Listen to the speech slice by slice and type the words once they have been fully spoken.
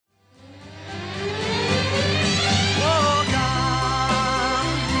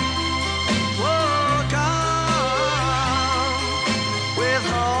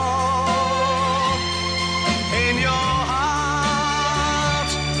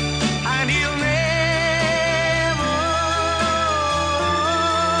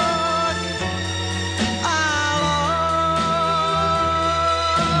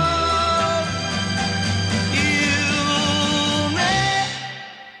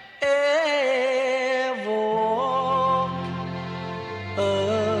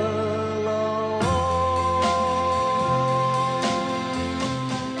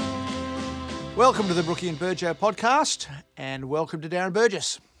Welcome to the Brookie and Burjo podcast, and welcome to Darren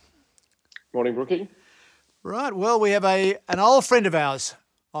Burgess. Morning, Brookie. Right, well, we have an old friend of ours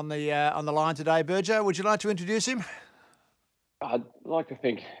on the line today. Burjo, would you like to introduce him? I'd like to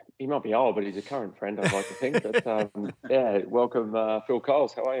think he might be old, but he's a current friend, I'd like to think. But yeah, welcome, Phil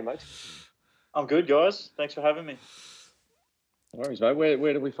Coles. How are you, mate? I'm good, guys. Thanks for having me. No worries, mate.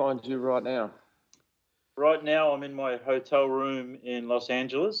 Where do we find you right now? Right now, I'm in my hotel room in Los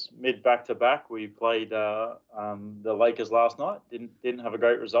Angeles, mid back-to-back. We played the Lakers last night. Didn't have a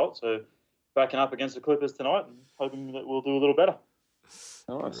great result, so backing up against the Clippers tonight and hoping that we'll do a little better.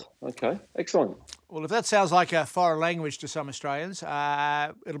 Nice. Okay. Excellent. Well, if that sounds like a foreign language to some Australians,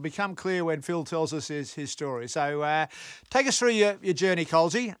 it'll become clear when Phil tells us his story. So take us through your journey,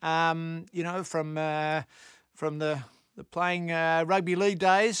 Colsey. From the playing rugby league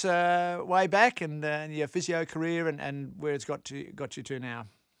days way back and your physio career and where it's got you to now.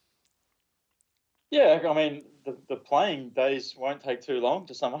 Yeah, I mean, the playing days won't take too long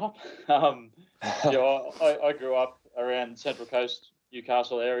to sum up. I grew up around Central Coast,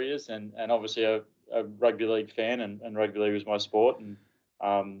 Newcastle areas and obviously a rugby league fan and rugby league was my sport and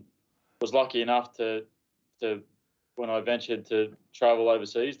was lucky enough to when I ventured to travel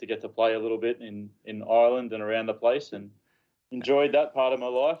overseas to get to play a little bit in Ireland and around the place and enjoyed that part of my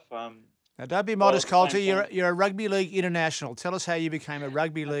life. Now, don't be modest, Colsey. You're a rugby league international. Tell us how you became a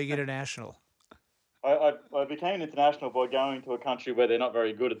rugby league international. I became international by going to a country where they're not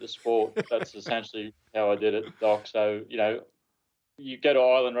very good at the sport. That's essentially how I did it, Doc. So, you go to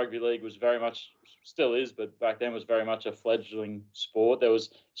Ireland, rugby league was very much, still is, but back then was very much a fledgling sport. There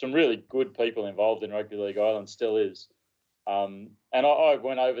was some really good people involved in rugby league Ireland, still is. And I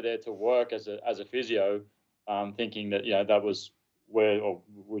went over there to work as a physio, thinking that, that was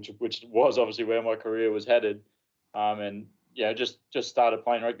which was obviously where my career was headed. Just started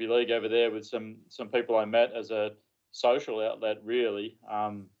playing rugby league over there with some people I met as a social outlet, really.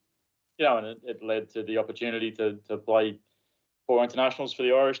 And it led to the opportunity to play 4 internationals for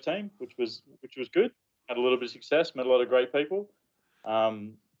the Irish team, which was good. Had a little bit of success, met a lot of great people.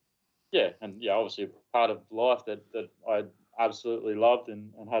 Obviously a part of life that I absolutely loved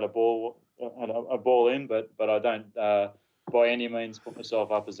and had a ball in, but I don't by any means put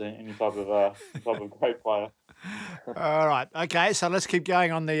myself up as any type of great player. All right, okay. So let's keep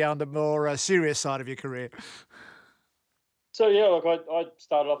going on the more serious side of your career. So I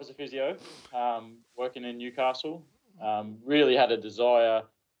started off as a physio, working in Newcastle. Really had a desire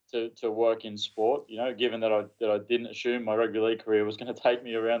to work in sport. Given that I didn't assume my rugby league career was going to take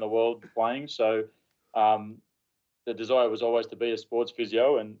me around the world playing. So the desire was always to be a sports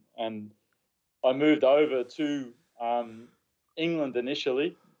physio, and I moved over to England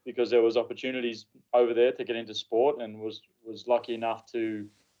initially because there was opportunities over there to get into sport, and was lucky enough to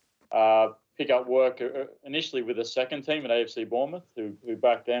pick up work initially with a second team at AFC Bournemouth, who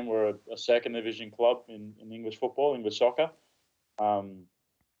back then were a second division club in English football, English soccer.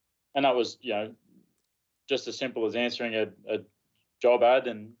 And that was, just as simple as answering a job ad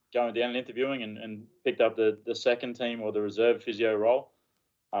and going down and interviewing and picked up the second team or the reserve physio role.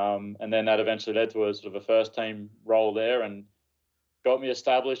 And then that eventually led to a sort of a first team role there and got me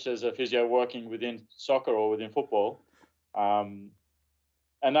established as a physio working within soccer or within football.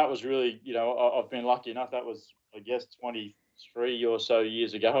 And that was really, I've been lucky enough. That was, I guess, 23 or so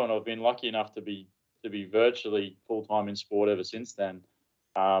years ago, and I've been lucky enough to be virtually full time in sport ever since then.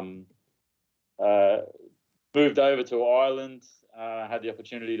 Moved over to Ireland, had the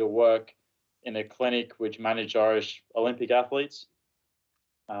opportunity to work in a clinic which managed Irish Olympic athletes,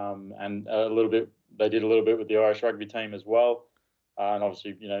 and they did a little bit with the Irish rugby team as well. And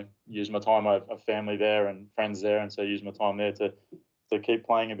obviously, used my time. I have family there and friends there, and so used my time there to keep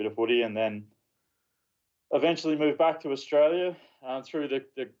playing a bit of footy, and then eventually moved back to Australia through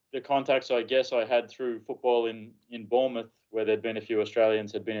the contacts I guess I had through football in Bournemouth, where there'd been a few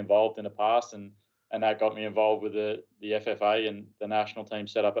Australians had been involved in the past, and that got me involved with the FFA and the national team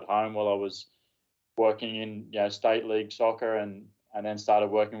set up at home while I was working in state league soccer, and then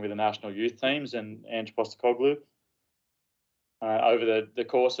started working with the national youth teams and Ange Postecoglou. Over the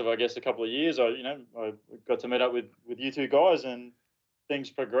course of, I guess, a couple of years, I got to meet up with you two guys, and things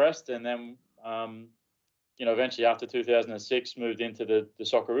progressed. And then, eventually after 2006, moved into the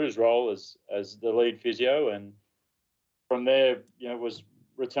Socceroos role as the lead physio. And from there, was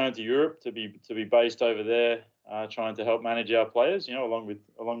returned to Europe to be based over there, trying to help manage our players, along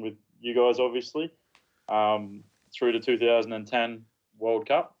with you guys, obviously, through the 2010 World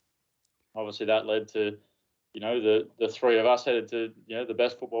Cup. Obviously, that led to the three of us headed to the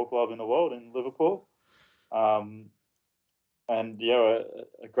best football club in the world in Liverpool, and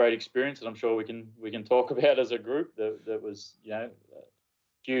a great experience that I'm sure we can talk about as a group. That was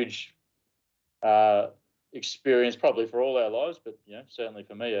huge experience probably for all our lives, but certainly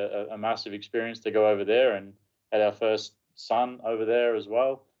for me a massive experience to go over there and had our first son over there as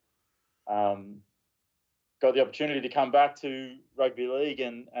well. Got the opportunity to come back to rugby league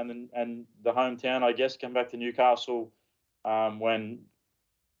and the hometown, I guess, come back to Newcastle when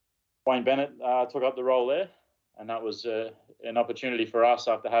Wayne Bennett took up the role there, and that was an opportunity for us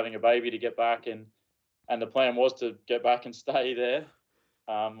after having a baby to get back, and the plan was to get back and stay there.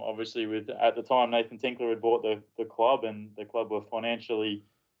 Obviously, with at the time Nathan Tinkler had bought the club, and the club were financially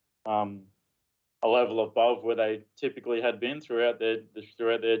a level above where they typically had been throughout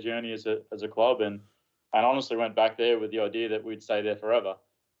their journey as a club, and honestly went back there with the idea that we'd stay there forever.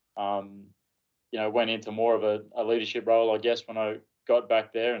 Went into more of a leadership role, I guess, when I got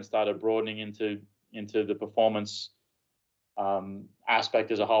back there and started broadening into the performance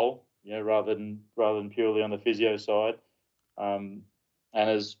aspect as a whole, rather than purely on the physio side. And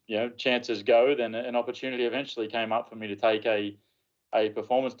as chances go, then an opportunity eventually came up for me to take a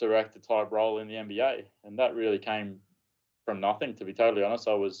performance director type role in the NBA, and that really came from nothing. To be totally honest,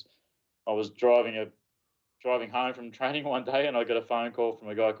 I was driving home from training one day, and I got a phone call from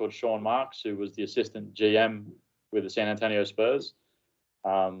a guy called Sean Marks, who was the assistant GM with the San Antonio Spurs.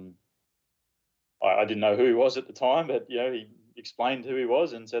 I didn't know who he was at the time, but he explained who he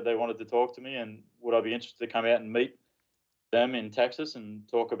was and said they wanted to talk to me, and would I be interested to come out and meet them in Texas and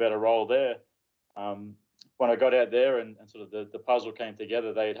talk about a role there. When I got out there and sort of the puzzle came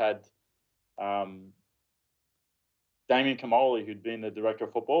together, they'd had Damien Comolli, who'd been the director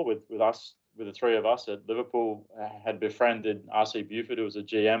of football with the three of us at Liverpool, had befriended R.C. Buford, who was a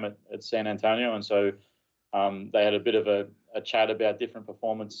GM at San Antonio, and so they had a bit of a chat about different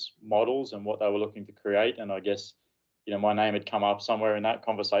performance models and what they were looking to create. And I guess my name had come up somewhere in that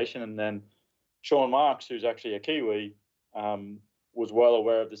conversation, and then Sean Marks, who's actually a Kiwi, was well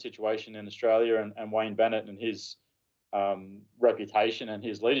aware of the situation in Australia and Wayne Bennett and his reputation and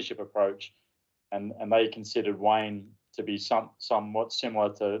his leadership approach, and they considered Wayne to be somewhat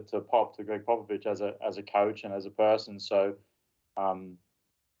similar to Greg Popovich as a coach and as a person. So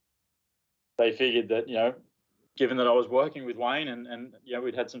they figured that given that I was working with Wayne and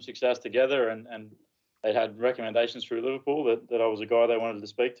we'd had some success together and they had recommendations through Liverpool that I was a guy they wanted to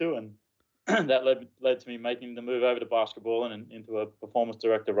speak to, and that led to me making the move over to basketball and into a performance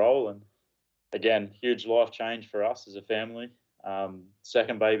director role. And again, huge life change for us as a family.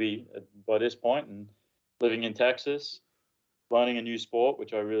 Second baby by this point, and living in Texas, learning a new sport,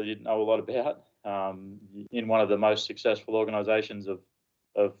 which I really didn't know a lot about, in one of the most successful organizations of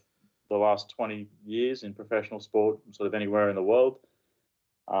the last 20 years in professional sport, sort of anywhere in the world.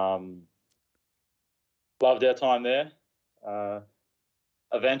 Loved our time there.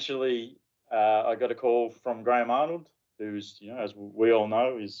 Eventually, I got a call from Graham Arnold, who's, as we all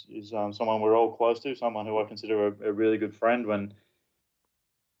know, is someone we're all close to, someone who I consider a really good friend. When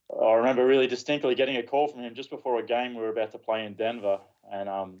I remember really distinctly getting a call from him just before a game we were about to play in Denver,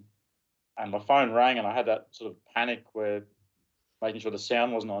 and my phone rang, and I had that sort of panic where making sure the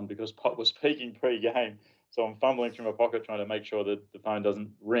sound wasn't on because Pop was speaking pre-game. So I'm fumbling through my pocket trying to make sure that the phone doesn't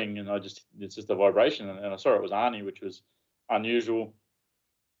ring, and it's just a vibration, and I saw it was Arnie, which was unusual.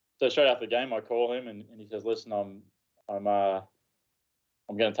 So straight after the game, I call him and he says, "Listen, I'm going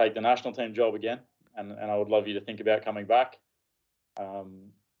to take the national team job again, and I would love you to think about coming back."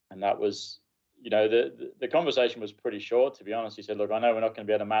 And that was, the conversation was pretty short, to be honest. He said, "Look, I know we're not going to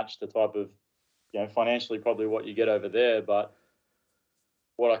be able to match the type of, financially probably what you get over there, but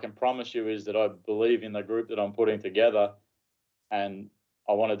what I can promise you is that I believe in the group that I'm putting together, and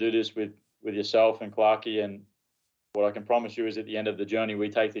I want to do this with yourself and Clarkey, and what I can promise you is at the end of the journey we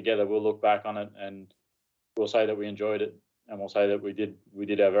take together, we'll look back on it and we'll say that we enjoyed it, and we'll say that we did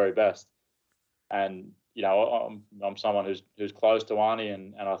our very best." And I'm someone who's close to Arnie,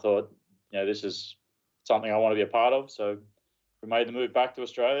 and I thought, this is something I want to be a part of. So we made the move back to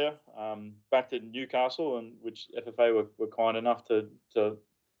Australia, back to Newcastle, and which FFA were kind enough to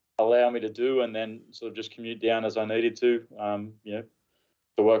allow me to do, and then sort of just commute down as I needed to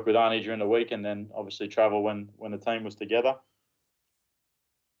work with Arnie during the week, and then obviously travel when the team was together.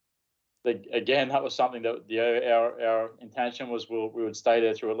 Again, that was something that our intention was we would stay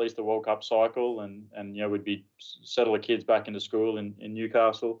there through at least the World Cup cycle, and we'd be settle the kids back into school in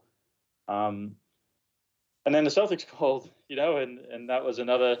Newcastle. And then the Celtics called, and that was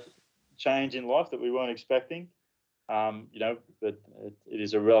another change in life that we weren't expecting. But it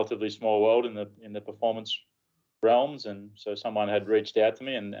is a relatively small world in the performance realms, and so someone had reached out to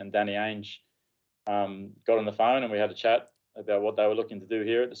me, and Danny Ainge got on the phone, and we had a chat about what they were looking to do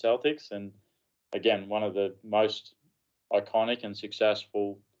here at the Celtics. And again, one of the most iconic and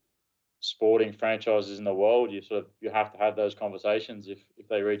successful sporting franchises in the world. You have to have those conversations if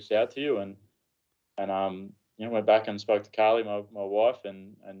they reached out to you. And went back and spoke to Carly, my wife,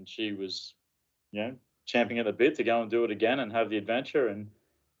 and she was, champing at the bit to go and do it again and have the adventure. And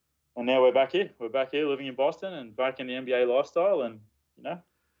now we're back here. We're back here living in Boston and back in the NBA lifestyle. And,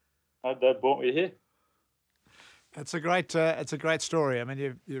 that brought me here. It's a great story. I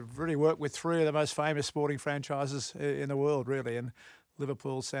mean, you've really worked with three of the most famous sporting franchises in the world, really, and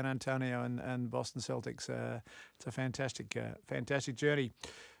Liverpool, San Antonio, and Boston Celtics. It's a fantastic journey.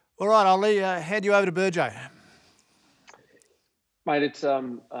 All right, I'll hand you over to Burjo. Mate, it's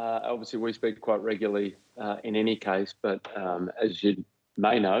obviously we speak quite regularly in any case, but as you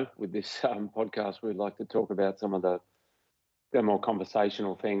may know, with this podcast, we'd like to talk about some of the more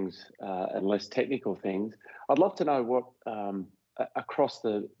conversational things and less technical things. I'd love to know what, across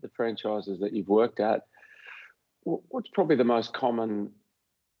the franchises that you've worked at, what's probably the most common,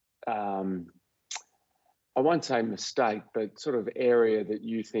 I won't say mistake, but sort of area that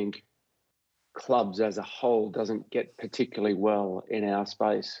you think clubs as a whole doesn't get particularly well in our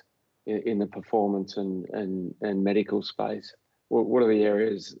space, in the performance and medical space? What are the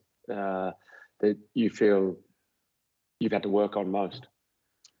areas that you feel you've had to work on most?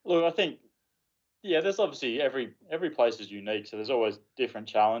 Look, I think, there's obviously every place is unique, so there's always different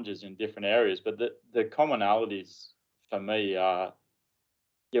challenges in different areas. But the commonalities for me are,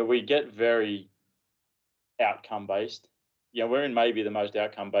 we get very outcome based. We're in maybe the most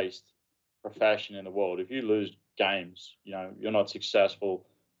outcome based profession in the world. If you lose games, you're not successful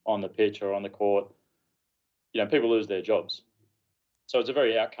on the pitch or on the court, people lose their jobs. So it's a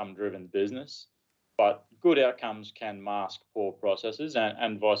very outcome driven business. But good outcomes can mask poor processes,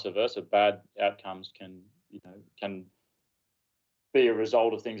 and vice versa. Bad outcomes can be a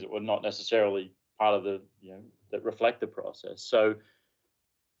result of things that were not necessarily part of that reflect the process. So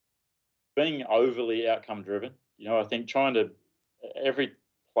being overly outcome driven, I think every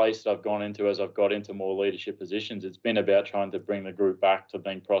place that I've gone into as I've got into more leadership positions, it's been about trying to bring the group back to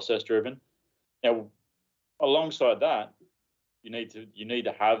being process driven. Now, alongside that, you need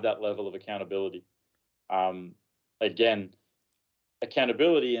to have that level of accountability. Again,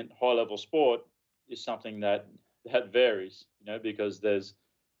 accountability in high level sport is something that varies, because there's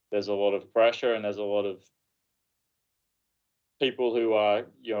a lot of pressure and there's a lot of people who are,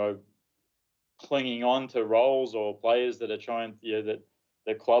 clinging on to roles or players that are trying, that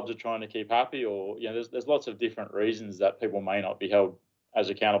the clubs are trying to keep happy, or, there's lots of different reasons that people may not be held as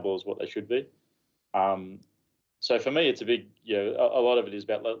accountable as what they should be. So for me, it's a big, a lot of it is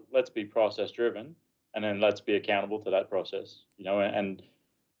about let's be process driven. And then let's be accountable to that process, and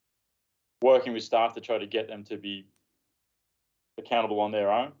working with staff to try to get them to be accountable on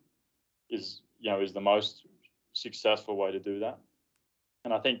their own is the most successful way to do that.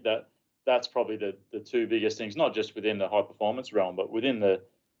 And I think that's probably the two biggest things, not just within the high performance realm, but within the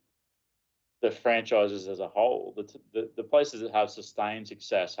franchises as a whole. The places that have sustained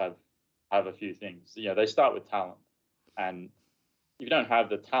success have a few things. They start with talent, and if you don't have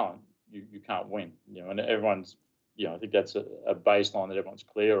the talent, you can't win, and everyone's, I think that's a baseline that everyone's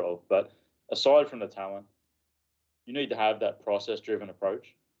clear of. But aside from the talent, you need to have that process-driven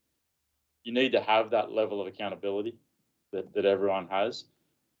approach. You need to have that level of accountability that everyone has.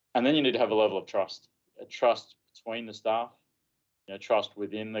 And then you need to have a level of trust, a trust between the staff, trust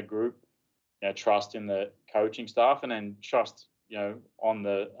within the group, trust in the coaching staff, and then trust, on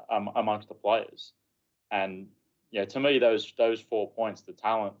the amongst the players. And to me, those 4 points, the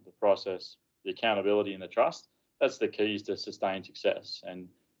talent, the process, the accountability, and the trust, that's the keys to sustained success. And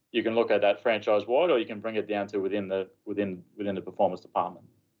you can look at that franchise wide, or you can bring it down to within the performance department.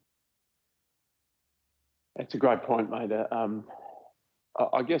 That's a great point, mate.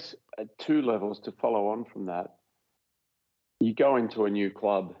 I guess at two levels to follow on from that, you go into a new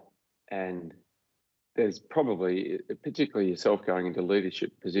club and there's probably, particularly yourself going into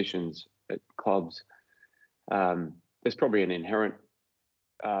leadership positions at clubs, there's probably an inherent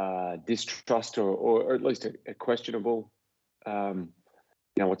distrust or at least a questionable,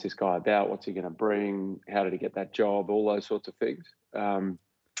 what's this guy about? What's he going to bring? How did he get that job? All those sorts of things.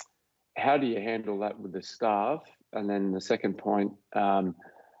 How do you handle that with the staff? And then the second point,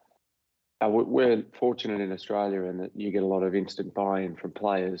 we're fortunate in Australia in that you get a lot of instant buy-in from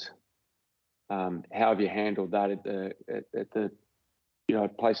players. How have you handled that at the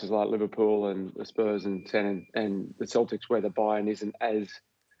places like Liverpool and the Spurs and the Celtics, where the buy-in isn't as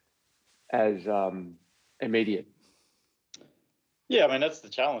immediate? Yeah, I mean, that's the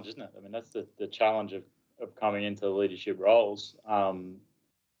challenge, isn't it? I mean, that's the challenge of of coming into leadership roles, I've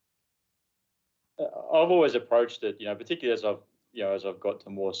always approached it, particularly as I've got to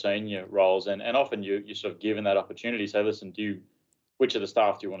more senior roles, and often you're sort of given that opportunity. Say, listen, which of the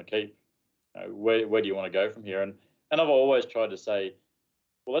staff do you want to keep? Where do you want to go from here? And I've always tried to say,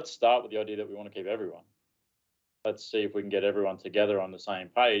 well, let's start with the idea that we want to keep everyone. Let's see if we can get everyone together on the same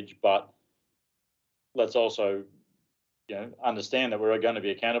page, but let's also, understand that we're going to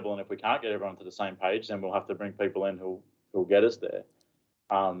be accountable, and if we can't get everyone to the same page, then we'll have to bring people in who'll get us there.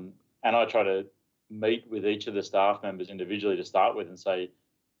 And I try to meet with each of the staff members individually to start with and say,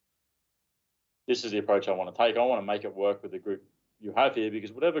 this is the approach I want to take. I want to make it work with the group you have here,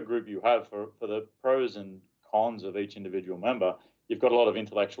 because whatever group you have, for the pros and cons of each individual member, you've got a lot of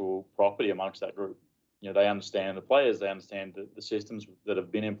intellectual property amongst that group. They understand the players, they understand the systems that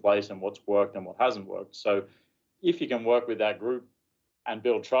have been in place and what's worked and what hasn't worked. So if you can work with that group and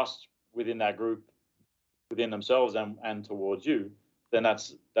build trust within that group, within themselves and towards you, then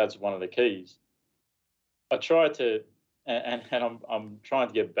that's one of the keys. I try to, and I'm trying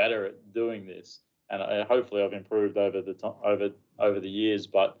to get better at doing this, and hopefully I've improved over the years.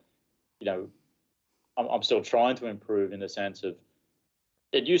 But I'm still trying to improve in the sense of,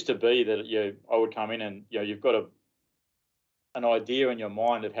 it used to be that I would come in and you've got an idea in your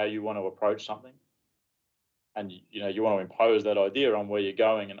mind of how you want to approach something, and you want to impose that idea on where you're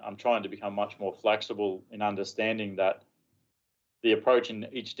going. And I'm trying to become much more flexible in understanding that the approach in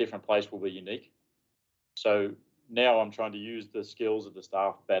each different place will be unique. So now I'm trying to use the skills of the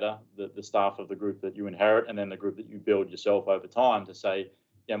staff better, the staff of the group that you inherit, and then the group that you build yourself over time, to say,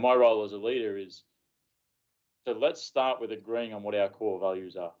 my role as a leader is, so let's start with agreeing on what our core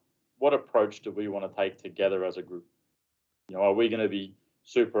values are. What approach do we want to take together as a group? Are we going to be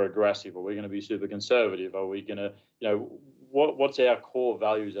super aggressive? Are we going to be super conservative? Are we going to, what's our core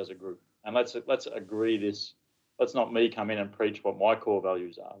values as a group? And let's agree this. Let's not me come in and preach what my core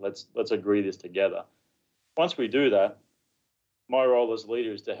values are. Let's agree this together. Once we do that, my role as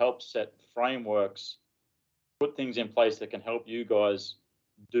leader is to help set frameworks, put things in place that can help you guys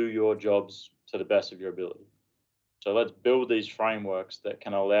do your jobs to the best of your ability. So let's build these frameworks that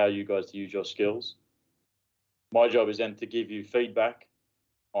can allow you guys to use your skills. My job is then to give you feedback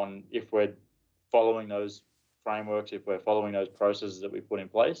on if we're following those frameworks, if we're following those processes that we put in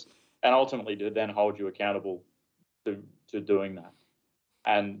place, and ultimately to then hold you accountable to doing that.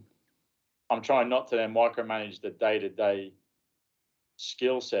 And I'm trying not to then micromanage the day-to-day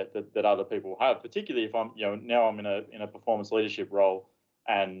skill set that other people have, particularly if I'm, now I'm in a performance leadership role,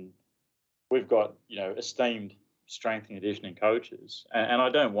 and we've got, esteemed strength and conditioning coaches, and I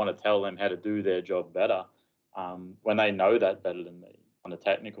don't want to tell them how to do their job better when they know that better than me on the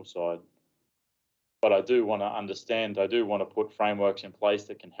technical side. But I do want to understand, I do want to put frameworks in place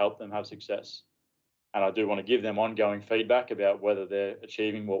that can help them have success. And I do want to give them ongoing feedback about whether they're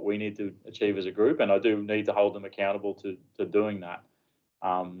achieving what we need to achieve as a group. And I do need to hold them accountable to doing that.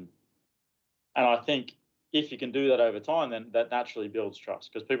 And I think if you can do that over time, then that naturally builds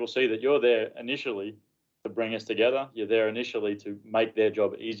trust, because people see that you're there initially to bring us together. You're there initially to make their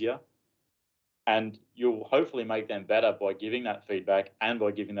job easier. And you'll hopefully make them better by giving that feedback and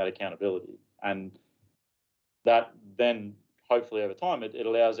by giving that accountability. And that then, hopefully over time, it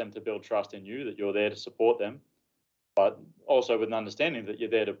allows them to build trust in you, that you're there to support them, but also with an understanding that you're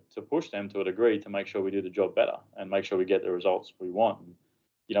there to push them to a degree to make sure we do the job better and make sure we get the results we want. And,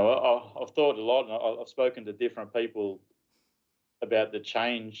 I've thought a lot, and I've spoken to different people about the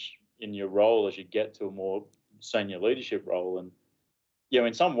change in your role as you get to a more senior leadership role. And,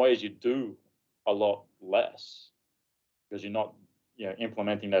 in some ways you do a lot less because you're not,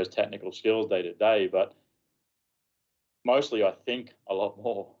 implementing those technical skills day to day, but mostly I think a lot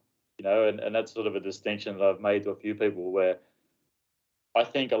more, and that's sort of a distinction that I've made to a few people, where I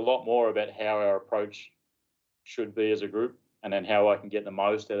think a lot more about how our approach should be as a group, and then how I can get the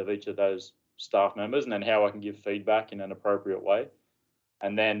most out of each of those staff members, and then how I can give feedback in an appropriate way,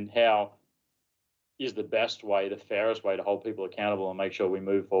 and then how is the best way, the fairest way to hold people accountable and make sure we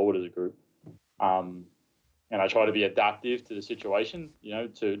move forward as a group. And I try to be adaptive to the situation,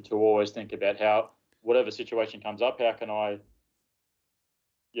 to always think about how, whatever situation comes up, how can I,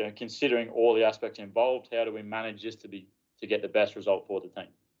 considering all the aspects involved, how do we manage this to get the best result for the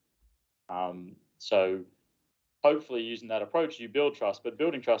team? So hopefully using that approach, you build trust, but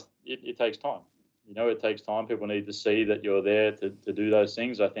building trust, it takes time. It takes time. People need to see that you're there to do those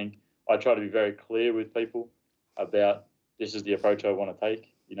things. I think I try to be very clear with people about, this is the approach I want to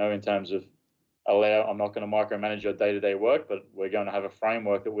take, in terms of I'm not going to micromanage your day-to-day work, but we're going to have a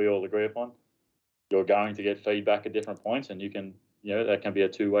framework that we all agree upon. You're going to get feedback at different points, and you can, that can be a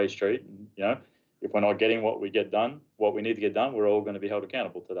two-way street. And, if we're not getting what we need to get done, we're all going to be held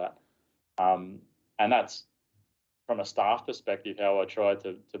accountable to that. And that's from a staff perspective how I try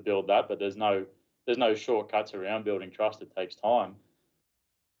to build that. But there's no shortcuts around building trust. It takes time.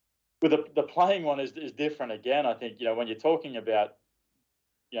 With the playing one is different again. I think, when you're talking about,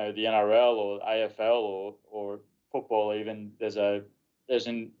 the NRL or AFL or football even, there's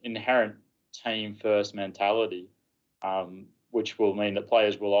an inherent team first mentality, which will mean that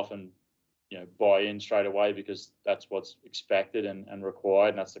players will often, buy in straight away because that's what's expected and required,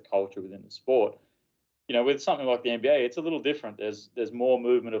 and that's the culture within the sport. With something like the NBA, it's a little different. There's more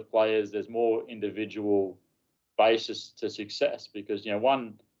movement of players. There's more individual basis to success because,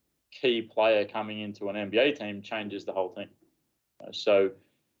 one key player coming into an NBA team changes the whole team. So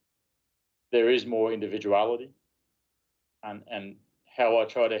there is more individuality, and how I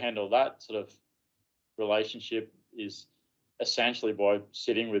try to handle that sort of relationship is essentially by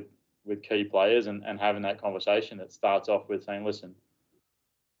sitting with key players and having that conversation that starts off with saying, listen,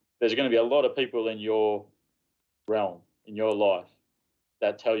 there's going to be a lot of people in your realm, in your life,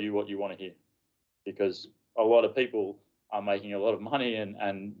 that tell you what you want to hear, because a lot of people are making a lot of money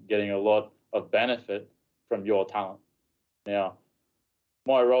and getting a lot of benefit from your talent. Now,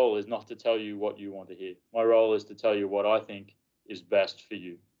 my role is not to tell you what you want to hear. My role is to tell you what I think is best for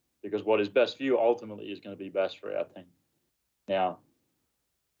you, because what is best for you ultimately is going to be best for our team. Now,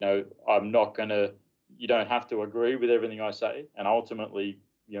 I'm not going to, you don't have to agree with everything I say. And ultimately,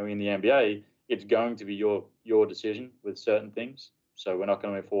 in the NBA, it's going to be your decision with certain things. So we're not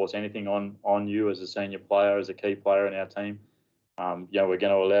going to enforce anything on you as a senior player, as a key player in our team. We're going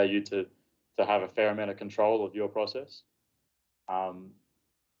to allow you to have a fair amount of control of your process. But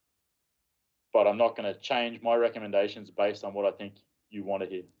I'm not going to change my recommendations based on what I think you want to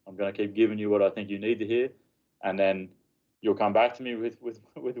hear. I'm going to keep giving you what I think you need to hear, and then you'll come back to me with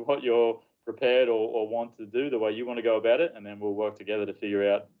what you're prepared or want to do, the way you want to go about it, and then we'll work together to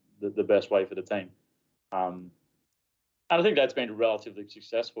figure out the best way for the team. And I think that's been relatively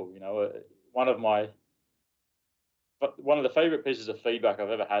successful. One of the favorite pieces of feedback I've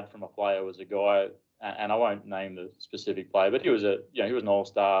ever had from a player was a guy, and I won't name the specific player, but he was an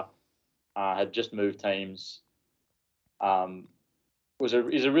all-star, had just moved teams. He's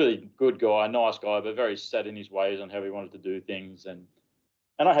a really good guy, nice guy, but very set in his ways on how he wanted to do things. And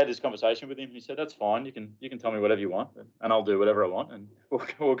I had this conversation with him. He said, "That's fine. You can tell me whatever you want, and I'll do whatever I want, and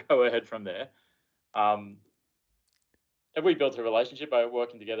we'll go ahead from there." And we built a relationship by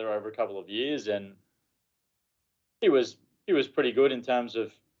working together over a couple of years, and he was pretty good in terms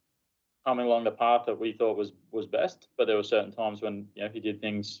of coming along the path that we thought was best. But there were certain times when he did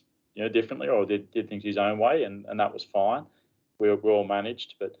things differently, or did things his own way, and that was fine. We all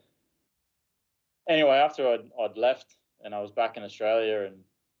managed. But anyway, after I'd left and I was back in Australia,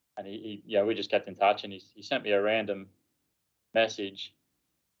 and he we just kept in touch, and he sent me a random message,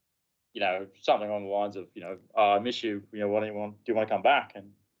 something along the lines of, "Oh, I miss you. What do you want? Do you want to come back?"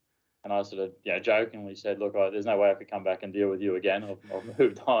 And I sort of jokingly said, "Look, there's no way I could come back and deal with you again. I've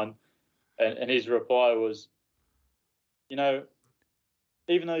moved on." And his reply was, "Even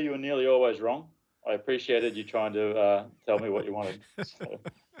though you were nearly always wrong, I appreciated you trying to tell me what you wanted." So,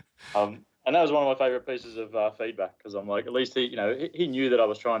 and that was one of my favorite pieces of feedback, because I'm like, at least he knew that I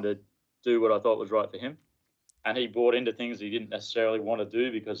was trying to do what I thought was right for him, and he bought into things he didn't necessarily want to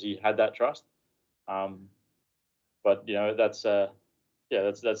do because he had that trust. But that's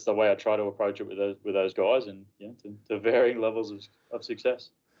the way I try to approach it with those guys, and to varying levels of success.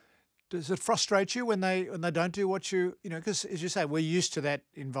 Does it frustrate you when they don't do what because as you say, we're used to that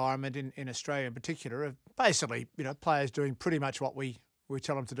environment in Australia in particular of basically, players doing pretty much what we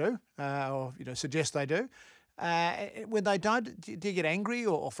tell them to do, or, suggest they do. When they don't, do you get angry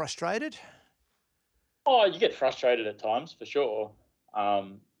or frustrated? Oh, you get frustrated at times, for sure.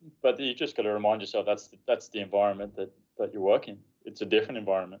 But you just got to remind yourself that's the environment that you work in. It's a different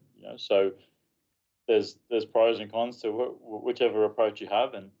environment, so there's pros and cons to whichever approach you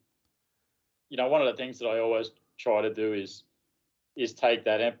have. And one of the things that I always try to do is take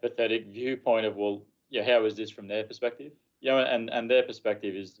that empathetic viewpoint of, well, how is this from their perspective? And their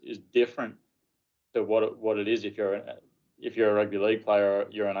perspective is different to what it is if you're a rugby league player or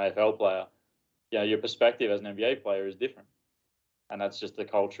you're an AFL player. Your perspective as an NBA player is different, and that's just the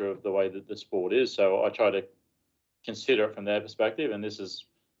culture of the way that the sport is. So I try to consider it from their perspective, and this is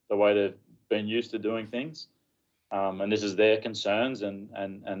the way they've been used to doing things, and this is their concerns and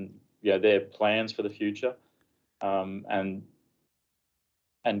their plans for the future, and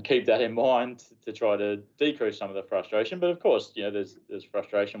keep that in mind to try to decrease some of the frustration. But of course, there's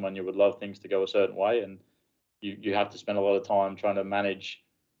frustration when you would love things to go a certain way, and you have to spend a lot of time trying to manage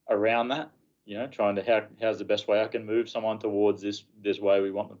around that. trying to how's the best way I can move someone towards this way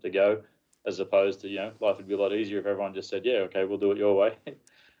we want them to go, as opposed to life would be a lot easier if everyone just said, yeah, okay, we'll do it your way.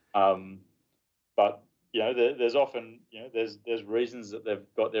 But there's often there's reasons that they've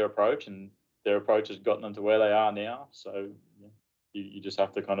got their approach, and their approach has gotten them to where they are now. So you just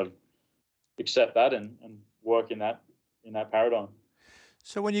have to kind of accept that and work in that paradigm.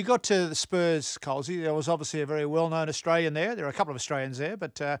 So when you got to the Spurs, Colsey, there was obviously a very well-known Australian there. There are a couple of Australians there,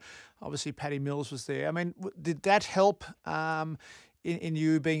 but obviously Paddy Mills was there. I mean, did that help in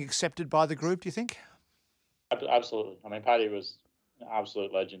you being accepted by the group, do you think? Absolutely. I mean, Paddy was an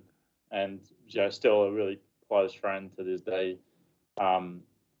absolute legend, and still a really close friend to this day.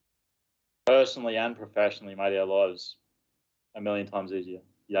 Personally and professionally, made our lives a million times easier.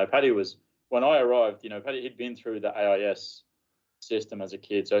 Paddy was, when I arrived, Paddy, he'd been through the AIS system as a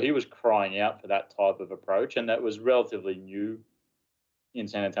kid, so he was crying out for that type of approach, and that was relatively new in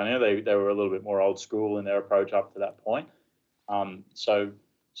San Antonio. They were a little bit more old school in their approach up to that point. So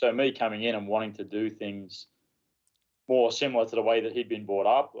me coming in and wanting to do things more similar to the way that he'd been brought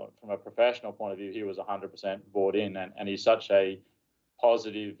up from a professional point of view, he was 100% bought in, and he's such a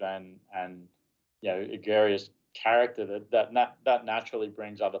positive and gregarious character that naturally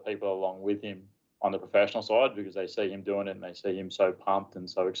brings other people along with him on the professional side, because they see him doing it and they see him so pumped and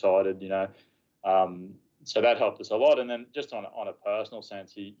so excited, so that helped us a lot. And then just on a personal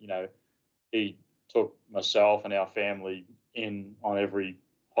sense, he took myself and our family in on every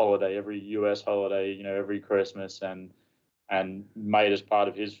holiday, every US holiday, every Christmas, and made us part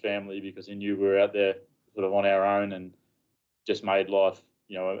of his family, because he knew we were out there sort of on our own, and just made life,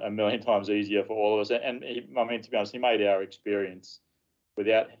 a million times easier for all of us. And to be honest, he made our experience,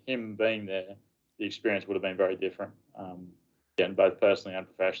 without him being there, the experience would have been very different, again, both personally and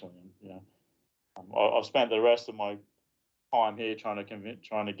professionally. And I've spent the rest of my time here trying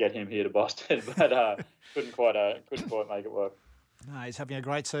to get him here to Boston, but couldn't quite make it work. No, he's having a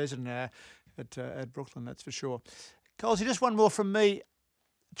great season at Brooklyn, that's for sure. Colsey, just one more from me.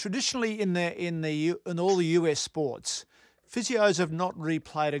 Traditionally, in all the US sports, physios have not really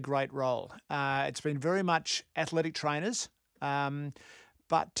played a great role. It's been very much athletic trainers.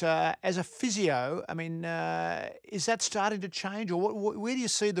 But as a physio, I mean, is that starting to change, or where do you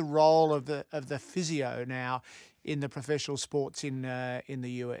see the role of the physio now in the professional sports in the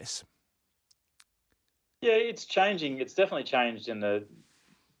US? Yeah, it's changing. It's definitely changed in the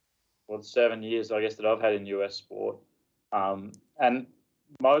 7 years, I guess, that I've had in US sport. And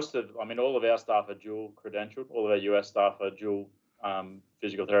all of our staff are dual credentialed. All of our US staff are dual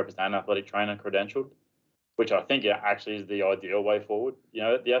physical therapist and athletic trainer credentialed, which I think actually is the ideal way forward.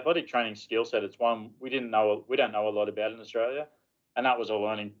 The athletic training skill set, it's one we don't know a lot about in Australia, and that was a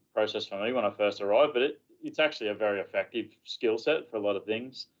learning process for me when I first arrived. But it's actually a very effective skill set for a lot of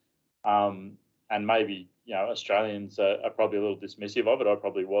things, and maybe Australians are probably a little dismissive of it. I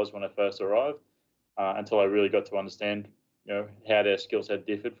probably was when I first arrived, until I really got to understand how their skill set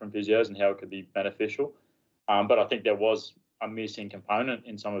differed from physios and how it could be beneficial. But I think there was a missing component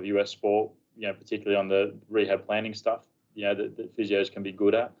in some of US sport, particularly on the rehab planning stuff, that physios can be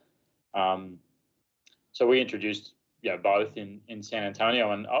good at. So we introduced, both in San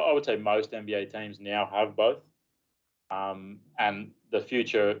Antonio, and I would say most NBA teams now have both. And the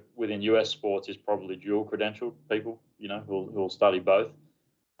future within US sports is probably dual credentialed people, who'll study both.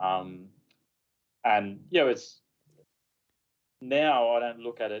 And it's now I don't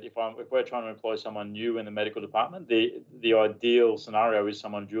look at it if we're trying to employ someone new in the medical department. The ideal scenario is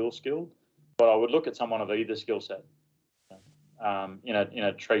someone dual skilled. But I would look at someone of either skill set, in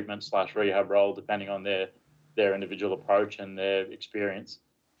a treatment/rehab role, depending on their individual approach and their experience.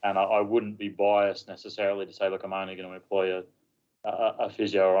 And I wouldn't be biased necessarily to say, look, I'm only going to employ a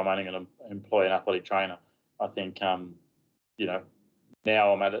physio, or I'm only going to employ an athletic trainer. I think, now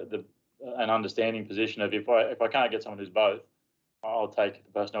I'm at an understanding position of if I can't get someone who's both, I'll take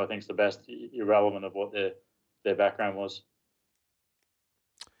the person who I think is the best, irrelevant of what their background was.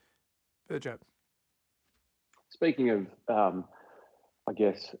 Joe. Speaking of,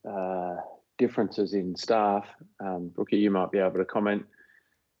 differences in staff, Brookie, you might be able to comment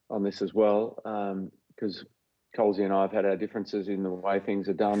on this as well, because Colsey and I have had our differences in the way things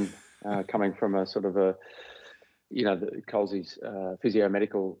are done, coming from a sort of Colsey's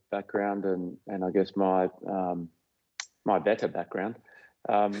physio-medical background and I guess my better background.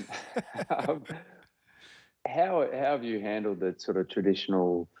 How have you handled the sort of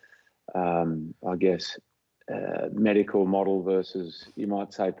traditional medical model versus, you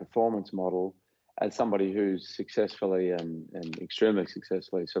might say, performance model, as somebody who's successfully and extremely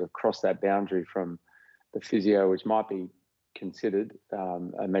successfully sort of crossed that boundary from the physio, which might be considered,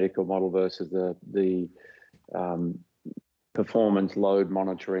 a medical model versus the performance load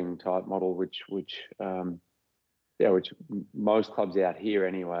monitoring type model, which most clubs out here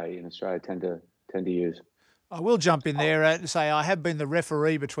anyway in Australia tend to use. I will jump in there and say I have been the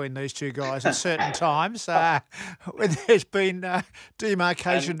referee between these two guys at certain times when there's been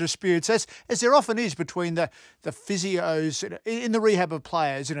demarcation disputes, as there often is between the physios in the rehab of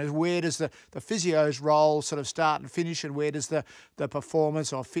players. Where does the physio's role sort of start and finish, and where does the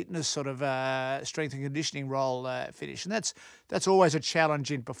performance or fitness sort of strength and conditioning role finish? And that's always a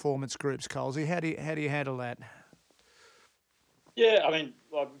challenge in performance groups, Colsey. How do you handle that? Yeah, I mean,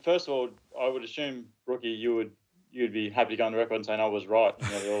 first of all, I would assume, Brookie, you'd be happy to go on the record and saying I was right in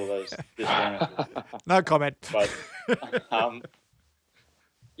nearly all of those disagreements. No comment. But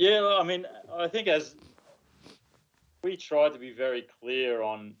yeah, I mean, I think as we try to be very clear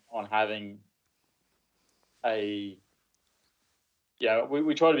on having we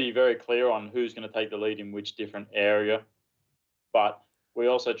try to be very clear on who's going to take the lead in which different area, but we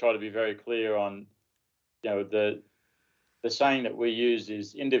also try to be very clear on, the saying that we use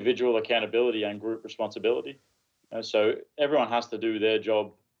is individual accountability and group responsibility. So everyone has to do their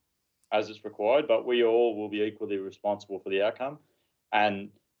job as it's required, but we all will be equally responsible for the outcome. And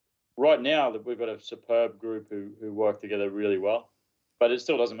right now, we've got a superb group who work together really well, but it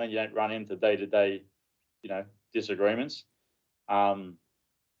still doesn't mean you don't run into day-to-day, disagreements. And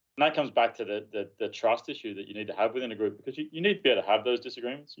that comes back to the trust issue that you need to have within a group, because you need to be able to have those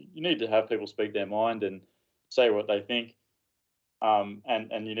disagreements. You need to have people speak their mind and say what they think.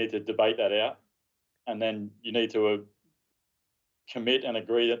 And you need to debate that out, and then you need to commit and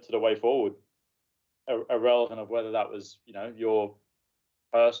agree to the way forward, irrelevant of whether that was your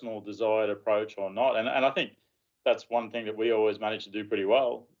personal desired approach or not. And I think that's one thing that we always manage to do pretty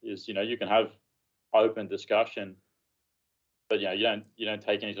well is you can have open discussion, but you don't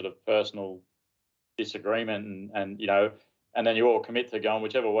take any sort of personal disagreement, and then you all commit to going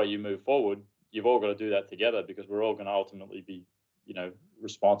whichever way you move forward. You've all got to do that together, because we're all going to ultimately be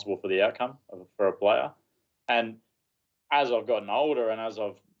responsible for the outcome for a player. And as I've gotten older and as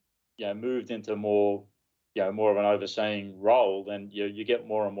I've moved into more of an overseeing role, then you get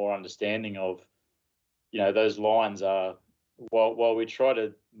more and more understanding of those lines are, while we try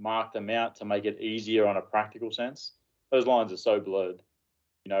to mark them out to make it easier on a practical sense, those lines are so blurred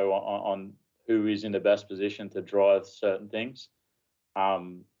on who is in the best position to drive certain things.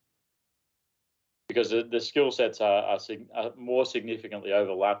 Because the skill sets are more significantly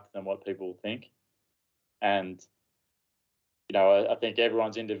overlapped than what people think. And, I think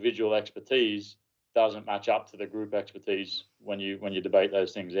everyone's individual expertise doesn't match up to the group expertise when you debate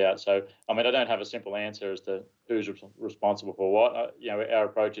those things out. So, I mean, I don't have a simple answer as to who's responsible for what. Our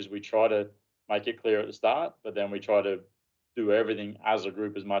approach is we try to make it clear at the start, but then we try to do everything as a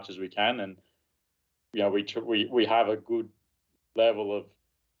group as much as we can. And, we have a good level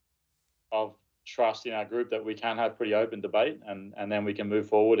of trust in our group that we can have pretty open debate, and then we can move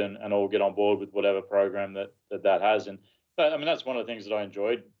forward and all get on board with whatever program that has. And I mean, that's one of the things that I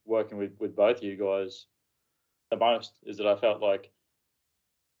enjoyed working with both of you guys the most, is that I felt like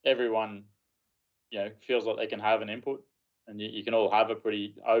everyone feels like they can have an input, and you can all have a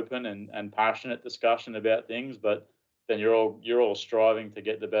pretty open and passionate discussion about things, but then you're all striving to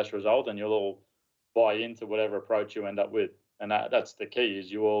get the best result, and you'll all buy into whatever approach you end up with. And that's the key,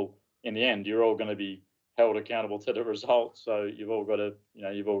 is you all, in the end, you're all going to be held accountable to the results. So you've all got to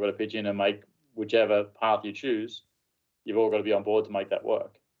pitch in and make whichever path you choose. You've all got to be on board to make that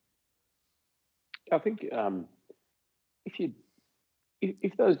work. I think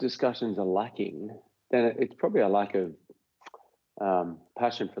if those discussions are lacking, then it's probably a lack of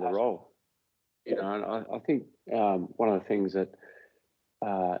passion for the role. And I think one of the things that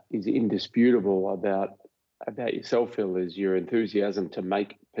is indisputable about yourself, Phil, is your enthusiasm to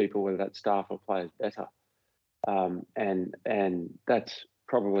make people, whether that's staff or players, better. And that's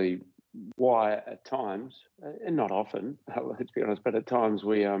probably why at times, and not often, let's be honest, but at times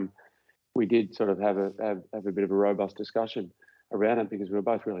we did sort of have a bit of a robust discussion around it, because we were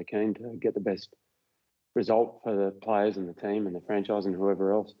both really keen to get the best result for the players and the team and the franchise and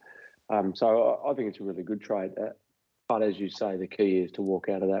whoever else. So I think it's a really good trade. But as you say, the key is to walk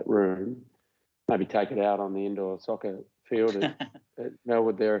out of that room, maybe take it out on the indoor soccer field at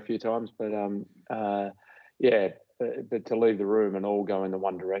Melwood there a few times. But but to leave the room and all go in the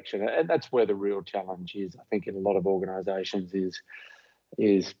one direction, and that's where the real challenge is, I think, in a lot of organisations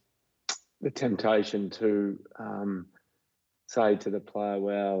is the temptation to say to the player,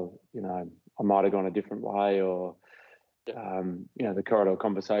 well, I might have gone a different way, or the corridor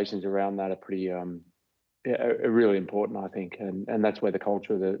conversations around that are pretty really important, I think, and that's where the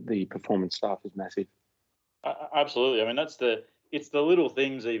culture of the performance staff is massive. Absolutely. I mean, it's the little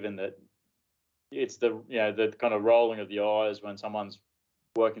things even that it's the kind of rolling of the eyes when someone's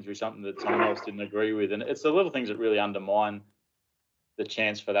working through something that someone else didn't agree with, and it's the little things that really undermine the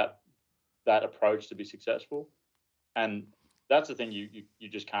chance for that approach to be successful. And that's the thing you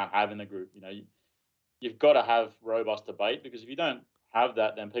just can't have in the group. You've got to have robust debate, because if you don't have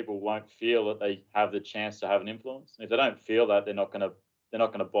that, then people won't feel that they have the chance to have an influence. And if they don't feel that, they're not going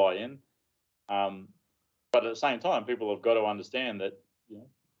to buy in. But at the same time, people have got to understand that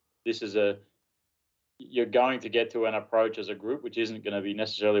this is you're going to get to an approach as a group which isn't going to be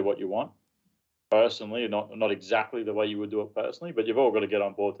necessarily what you want personally, not exactly the way you would do it personally, but you've all got to get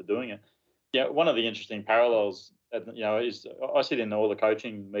on board to doing it. Yeah, one of the interesting parallels, is I sit in all the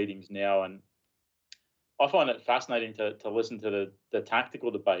coaching meetings now, and I find it fascinating to listen to the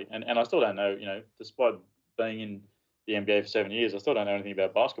tactical debate. And I still don't know, despite being in the NBA for 7 years, I still don't know anything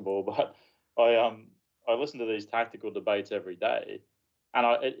about basketball, but I listen to these tactical debates every day, and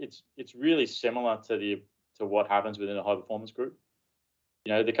it's really similar to what happens within a high performance group.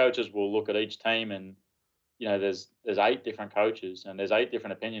 The coaches will look at each team, and there's 8 different coaches, and there's 8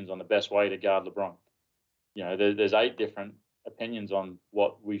 different opinions on the best way to guard LeBron. There's 8 different opinions on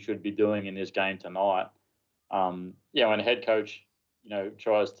what we should be doing in this game tonight. When a head coach,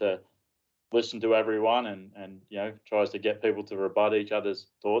 tries to listen to everyone and tries to get people to rebut each other's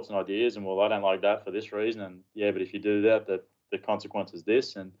thoughts and ideas, and, well, I don't like that for this reason, and but if you do that, the consequence is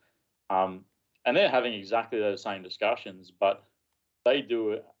this, and they're having exactly those same discussions, but they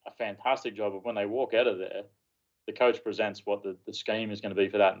do a fantastic job of, when they walk out of there, the coach presents what the scheme is going to be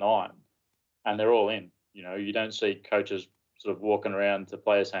for that night, and they're all in. You don't see coaches sort of walking around to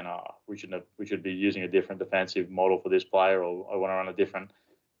players saying, we should be using a different defensive model for this player, or I want to run a different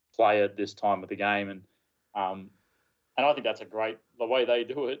play at this time of the game. And I think that's the way they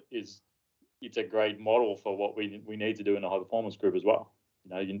do it is, it's a great model for what we need to do in a high performance group as well.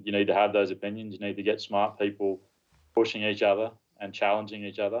 You need to have those opinions. You need to get smart people pushing each other and challenging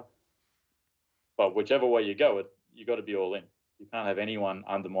each other. But whichever way you go, you got to be all in. You can't have anyone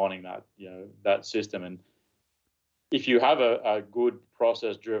undermining that, that system. And if you have a good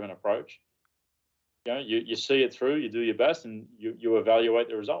process-driven approach, you see it through, you do your best, and you evaluate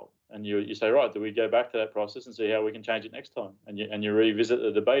the result. And you say, right, do we go back to that process and see how we can change it next time? And you revisit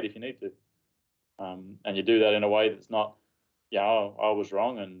the debate if you need to. And you do that in a way that's not, I was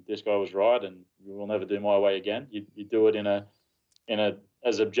wrong and this guy was right, and we'll never do my way again. You do it in a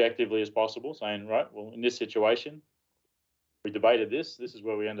as objectively as possible, saying, right, well, in this situation, we debated this is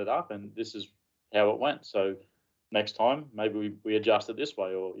where we ended up, and this is how it went. So next time, maybe we adjust it this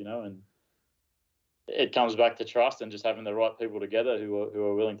way, or, and it comes back to trust and just having the right people together who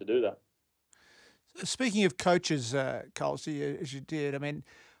are willing to do that. Speaking of coaches, Coles, as you did, I mean,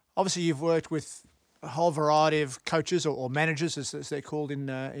 obviously you've worked with a whole variety of coaches or managers, as they're called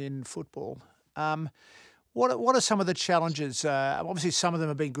in football. What are some of the challenges? Obviously, some of them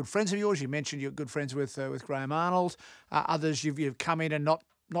have been good friends of yours. You mentioned you're good friends with Graham Arnold. Others you've come in and not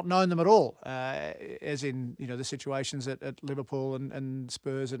known them at all, as in the situations at Liverpool and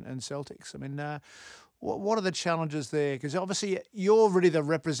Spurs and Celtics. I mean, what are the challenges there? Because obviously you're really the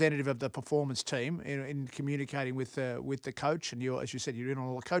representative of the performance team in communicating with the coach, and as you said, you're in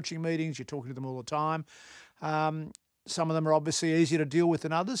all the coaching meetings. You're talking to them all the time. Some of them are obviously easier to deal with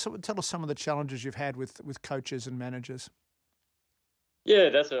than others. So tell us some of the challenges you've had with coaches and managers. Yeah,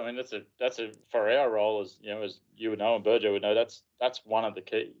 that's for our role, as you would know and Burjo would know, that's one of the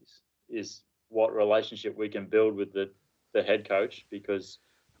keys, is what relationship we can build with the head coach, because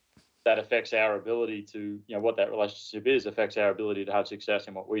that affects our ability to, what that relationship is, affects our ability to have success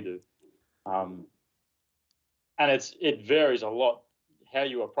in what we do. And it varies a lot. How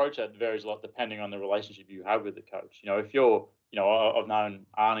you approach that varies a lot depending on the relationship you have with the coach. If you're, I've known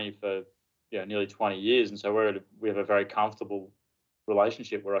Arnie for nearly 20 years, and so we have a very comfortable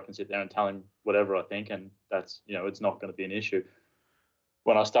relationship where I can sit there and tell him whatever I think, and that's it's not going to be an issue.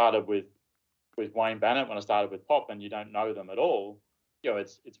 When I started with Wayne Bennett, when I started with Pop, and you don't know them at all,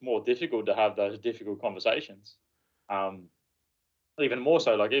 it's more difficult to have those difficult conversations. Even more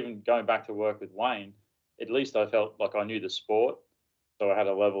so, like even going back to work with Wayne, at least I felt like I knew the sport. So I had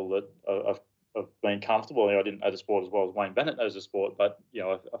a level of being comfortable. I didn't know the sport as well as Wayne Bennett knows the sport, but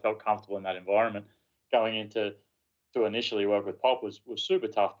I felt comfortable in that environment. Going into to initially work with Pop was super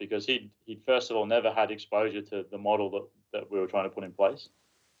tough, because he'd first of all never had exposure to the model that we were trying to put in place.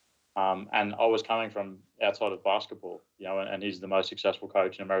 And I was coming from outside of basketball, and he's the most successful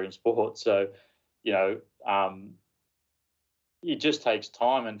coach in American sport. So, it just takes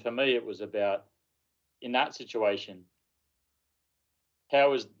time. And for me, it was about in that situation,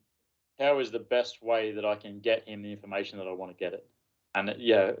 how is the best way that I can get him the information that I want to get it? And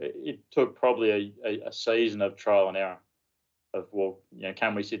it took probably a season of trial and error of, well,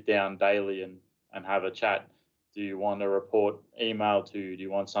 can we sit down daily and have a chat? Do you want a report emailed to you? Do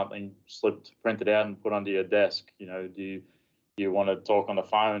you want something printed out and put under your desk? Do you want to talk on the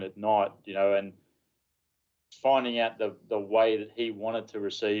phone at night? And finding out the way that he wanted to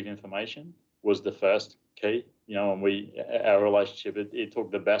receive information was the first key. And our relationship, it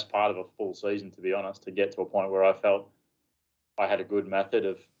took the best part of a full season, to be honest, to get to a point where I felt I had a good method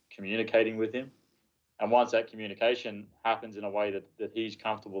of communicating with him. And once that communication happens in a way that he's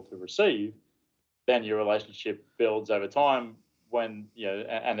comfortable to receive, then your relationship builds over time and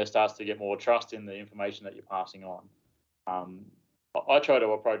there starts to get more trust in the information that you're passing on. I try to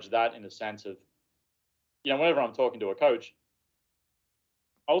approach that in the sense of, whenever I'm talking to a coach,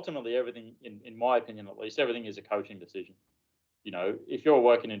 ultimately everything, in my opinion at least, everything is a coaching decision. If you're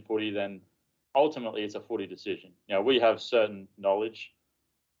working in footy, then ultimately it's a footy decision. We have certain knowledge.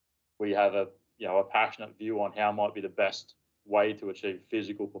 We have a passionate view on how might be the best way to achieve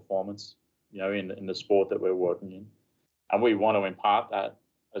physical performance, in the sport that we're working in. And we want to impart that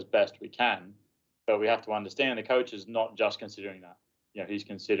as best we can. But we have to understand the coach is not just considering that. He's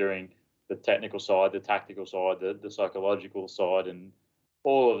considering the technical side, the tactical side, the psychological side, and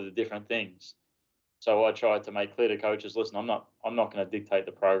all of the different things. So I try to make clear to coaches, listen, I'm not going to dictate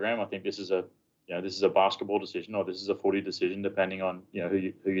the program. I think this is a basketball decision, or this is a footy decision, depending on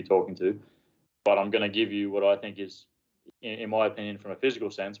who you're talking to. But I'm going to give you what I think is, in my opinion, from a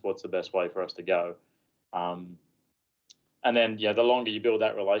physical sense, what's the best way for us to go. And then, the longer you build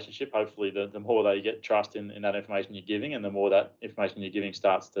that relationship, hopefully the more they get trust in that information you're giving, and the more that information you're giving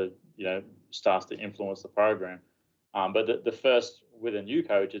starts to influence the program. But the first, with a new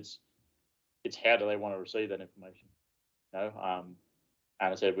coach, it's how do they want to receive that information? And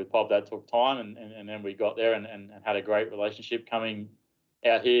I said with Pop, that took time, and then we got there and had a great relationship. Coming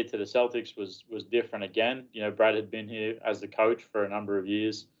out here to the Celtics was different again. Brad had been here as the coach for a number of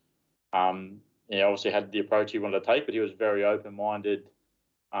years. Obviously had the approach he wanted to take, but he was very open-minded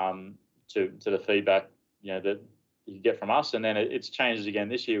to the feedback that you get from us. And then it's changed again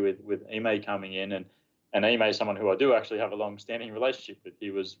this year with Ime coming in, and Ime is someone who I do actually have a long-standing relationship with. He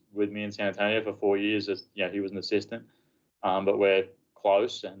was with me in San Antonio for 4 years as he was an assistant, but we're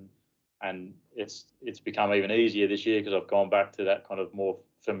close, and it's become even easier this year because I've gone back to that kind of more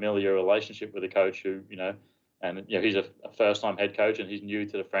familiar relationship with a coach who he's a first-time head coach and he's new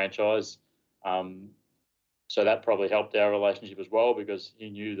to the franchise. So that probably helped our relationship as well, because he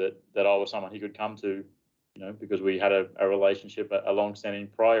knew that I was someone he could come to, because we had a relationship, a long-standing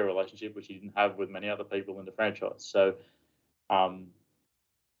prior relationship, which he didn't have with many other people in the franchise. So,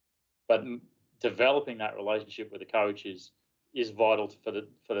 but developing that relationship with the coach is vital for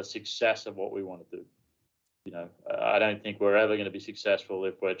the success of what we want to do. I don't think we're ever going to be successful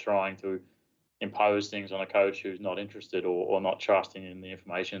if we're trying to impose things on a coach who's not interested or not trusting in the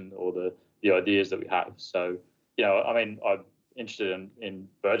information or the ideas that we have. So, I'm interested in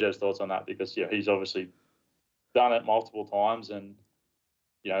Burjo's thoughts on that, because he's obviously done it multiple times, and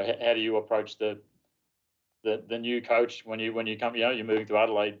how do you approach the new coach when you come? You're moving to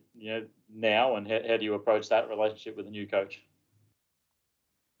Adelaide, now, and how do you approach that relationship with the new coach?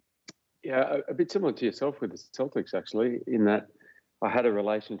 Yeah, a bit similar to yourself with the Celtics, actually, in that I had a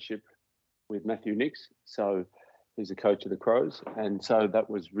relationship with Matthew Nicks, so he's the coach of the Crows, and so that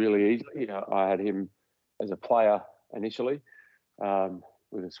was really easy. I had him as a player initially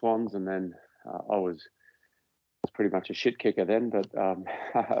with the Swans, and then I was pretty much a shit kicker then, but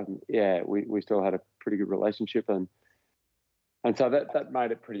we still had a pretty good relationship, and so that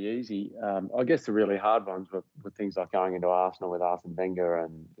made it pretty easy. I guess the really hard ones were things like going into Arsenal with Arsene Wenger,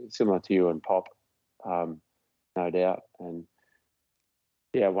 and similar to you and Pop, no doubt. And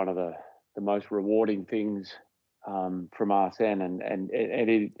one of the most rewarding things from Arsene, and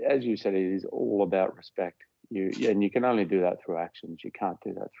it, as you said, it is all about respect. You can only do that through actions. You can't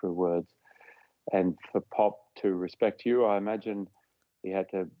do that through words. And for Pop to respect you, I imagine he had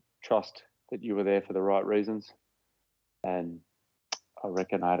to trust that you were there for the right reasons. And I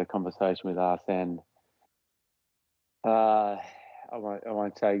reckon I had a conversation with Arsene. I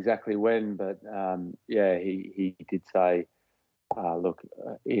won't say exactly when, but he did say, look,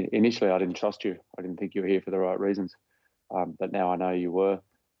 initially I didn't trust you. I didn't think you were here for the right reasons. But now I know you were,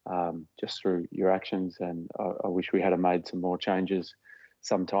 just through your actions. And I wish we had made some more changes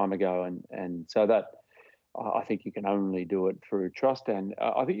some time ago. And so that, I think you can only do it through trust. And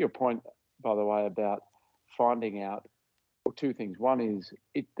I think your point, by the way, about finding out, well, two things. One is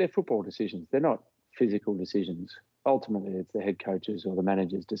they're football decisions. They're not physical decisions. Ultimately, it's the head coach's or the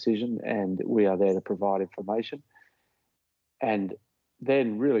manager's decision, and we are there to provide information. And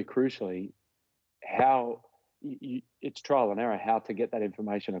then, really crucially, how it's trial and error how to get that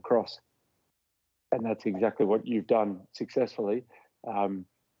information across, and that's exactly what you've done successfully. And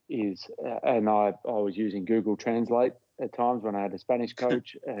I was using Google Translate at times when I had a Spanish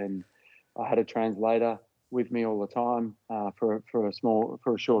coach, and I had a translator with me all the time for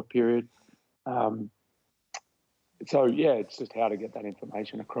a short period. So yeah, it's just how to get that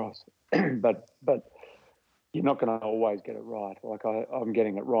information across. but you're not going to always get it right. Like I'm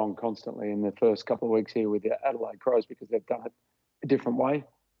getting it wrong constantly in the first couple of weeks here with the Adelaide Crows because they've done it a different way,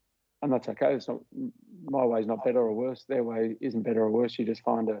 and that's okay. It's not my way's not better or worse. Their way isn't better or worse. You just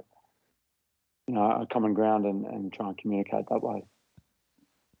find a common ground and try and communicate that way.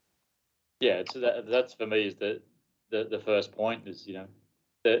 Yeah, so that's for me is the first point is,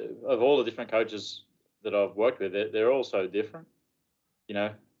 of all the different coaches that I've worked with, they're all so different,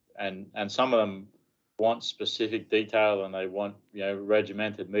 and some of them want specific detail and they want,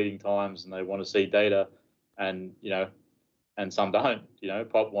 regimented meeting times and they want to see data, and some don't.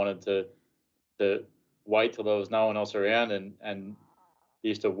 Pop wanted to wait till there was no one else around, and he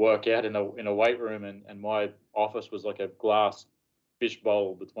used to work out in a weight room, and my office was like a glass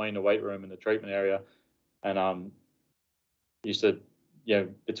fishbowl between the weight room and the treatment area, and used to,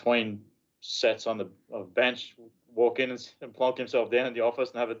 between sets on the bench, walk in and plonk himself down in the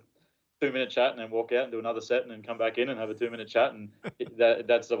office and have a 2-minute chat, and then walk out and do another set, and then come back in and have a 2-minute chat, and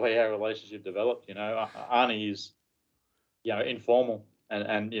that's the way our relationship developed. Arnie is, informal,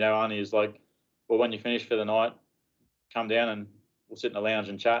 and Arnie is like, well, when you finish for the night, come down and we'll sit in the lounge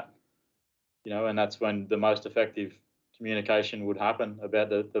and chat. And that's when the most effective communication would happen about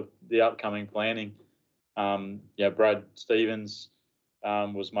the upcoming planning. Brad Stevens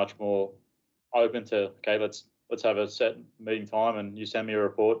was much more open to, okay, let's have a set meeting time and you send me a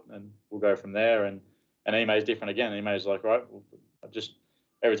report and we'll go from there. And Ime's different again. Ime's like, right, just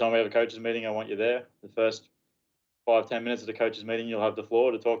every time we have a coaches meeting, I want you there. The first 5-10 minutes of the coaches meeting, you'll have the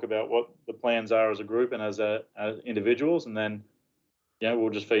floor to talk about what the plans are as a group and as individuals, and then we'll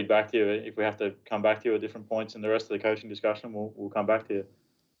just feed back to you. If we have to come back to you at different points in the rest of the coaching discussion, we'll come back to you.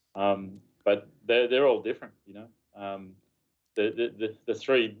 But they're all different. The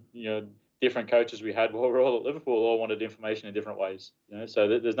three different coaches we had while we were all at Liverpool all wanted information in different ways. So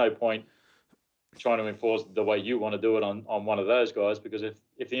there's no point trying to enforce the way you want to do it on one of those guys, because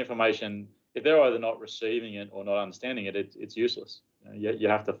if the information, if they're either not receiving it or not understanding it, it's useless. You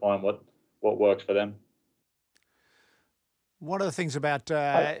have to find what works for them. One of the things about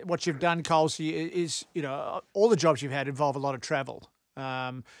what you've done, Coles, is, all the jobs you've had involve a lot of travel.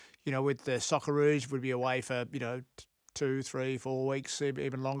 With the Socceroos, would be away for, 2, 3, 4 weeks,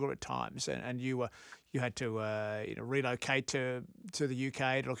 even longer at times. And you had to, relocate to the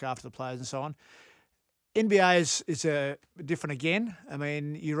UK to look after the players and so on. NBA is different again. I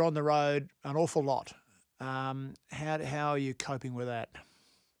mean, you're on the road an awful lot. How are you coping with that?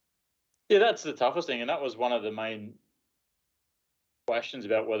 Yeah, that's the toughest thing. And that was one of the main questions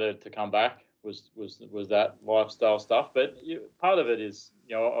about whether to come back was that lifestyle stuff. But part of it is,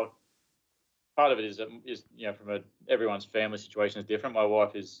 from everyone's family situation is different. My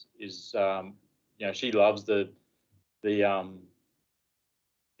wife is she loves the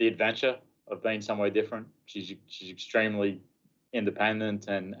adventure of being somewhere different. She's extremely independent,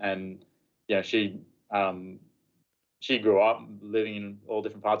 and she grew up living in all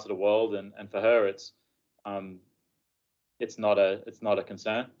different parts of the world, and for her it's not a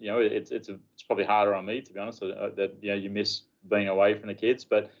concern. It's probably harder on me, to be honest, that you miss being away from the kids.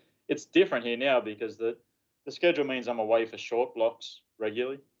 But it's different here now because the schedule means I'm away for short blocks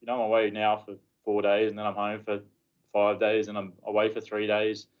regularly. I'm away now for 4 days, and then I'm home for 5 days, and I'm away for 3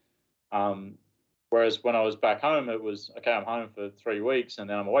 days. Whereas when I was back home, it was, okay, I'm home for 3 weeks, and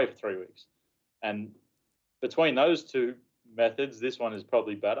then I'm away for 3 weeks. And between those two methods, this one is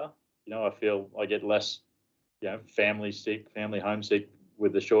probably better. I feel I get less, family homesick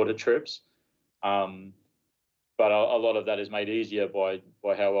with the shorter trips. But a lot of that is made easier by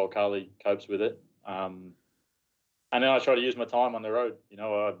how well Carly copes with it. And then I try to use my time on the road.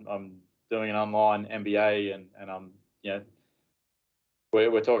 I'm doing an online MBA, and I'm,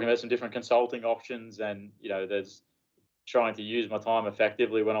 we're talking about some different consulting options, and there's trying to use my time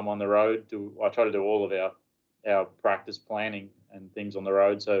effectively when I'm on the road. I try to do all of our practice planning and things on the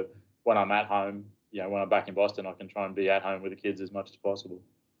road. So when I'm at home, when I'm back in Boston, I can try and be at home with the kids as much as possible.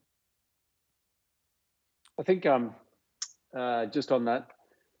 I think just on that,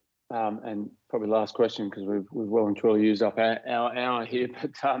 and probably last question, because we've well and truly used up our hour here,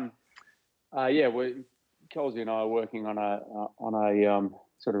 but Colsey and I are working on a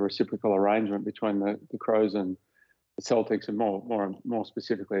sort of reciprocal arrangement between the Crows and the Celtics, and more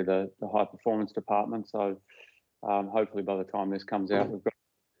specifically the high performance department. So hopefully by the time this comes out, we've got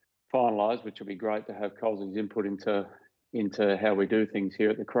finalised, which will be great to have Colsey's input into how we do things here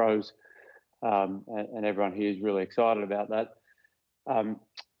at the Crows, and everyone here is really excited about that.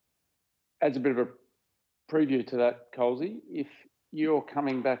 As a bit of a preview to that, Colsey, if you're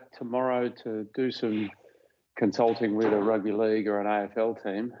coming back tomorrow to do some consulting with a rugby league or an AFL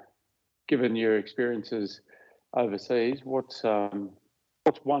team, given your experiences overseas, what's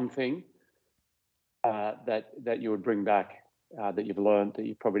one thing that you would bring back that you've learned that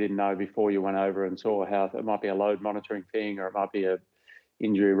you probably didn't know before you went over and saw how it might be a load monitoring thing, or it might be a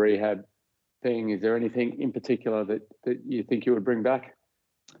injury rehab thing? Is there anything in particular that you think you would bring back?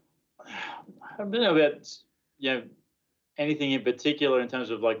 I don't know about anything in particular in terms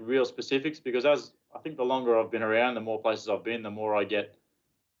of like real specifics, because as I think the longer I've been around, the more places I've been, the more I get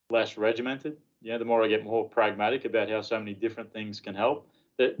less regimented. The more I get more pragmatic about how so many different things can help.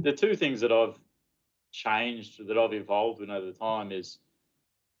 The two things that I've changed, that I've evolved in over the time is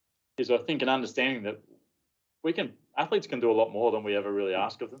I think an understanding that athletes can do a lot more than we ever really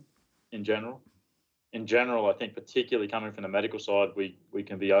ask of them in general. In general, I think particularly coming from the medical side, we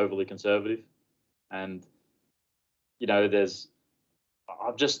can be overly conservative, and you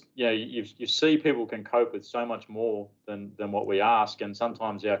see people can cope with so much more than what we ask, and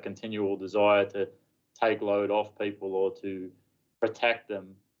sometimes our continual desire to take load off people or to protect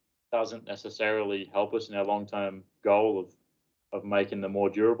them doesn't necessarily help us in our long-term goal of making them more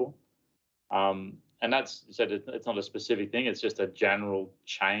durable. And that's said, it's not a specific thing. It's just a general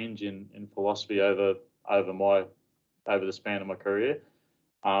change in philosophy over the span of my career.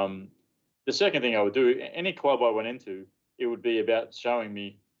 The second thing I would do, any club I went into, it would be about showing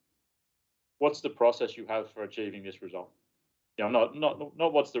me what's the process you have for achieving this result.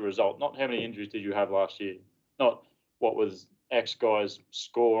 Not what's the result, not how many injuries did you have last year, not what was X guy's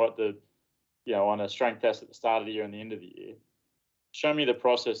score at the, on a strength test at the start of the year and the end of the year. Show me the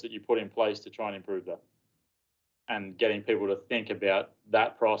process that you put in place to try and improve that, and getting people to think about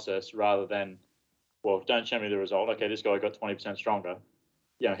that process rather than, well, don't show me the result. Okay, this guy got 20% stronger.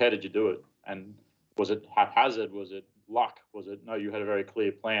 How did you do it? And was it haphazard? Was it luck? Was it, no, you had a very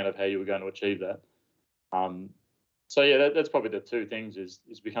clear plan of how you were going to achieve that? That's probably the two things, is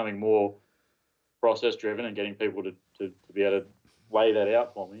becoming more process driven and getting people to be able to lay that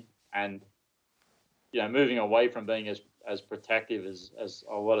out for me, and moving away from being as protective as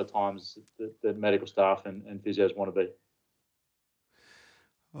a lot of times the medical staff and physios want to be.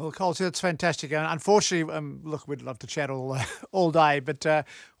 Well, Coles, that's fantastic. Unfortunately, look, we'd love to chat all day, but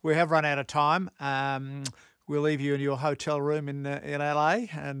we have run out of time. We'll leave you in your hotel room in LA,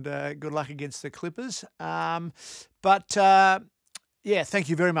 and good luck against the Clippers. Thank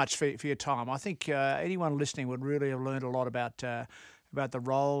you very much for your time. I think anyone listening would really have learned a lot about the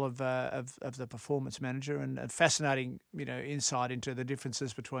role of the performance manager, and fascinating, insight into the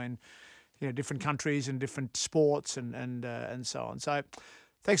differences between, different countries and different sports and so on. So,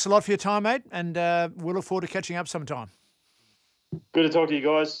 thanks a lot for your time, mate, and we'll look forward to catching up sometime. Good to talk to you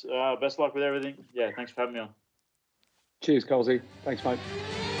guys. Best luck with everything. Yeah, thanks for having me on. Cheers, Colsey. Thanks, mate.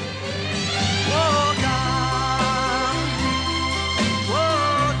 Oh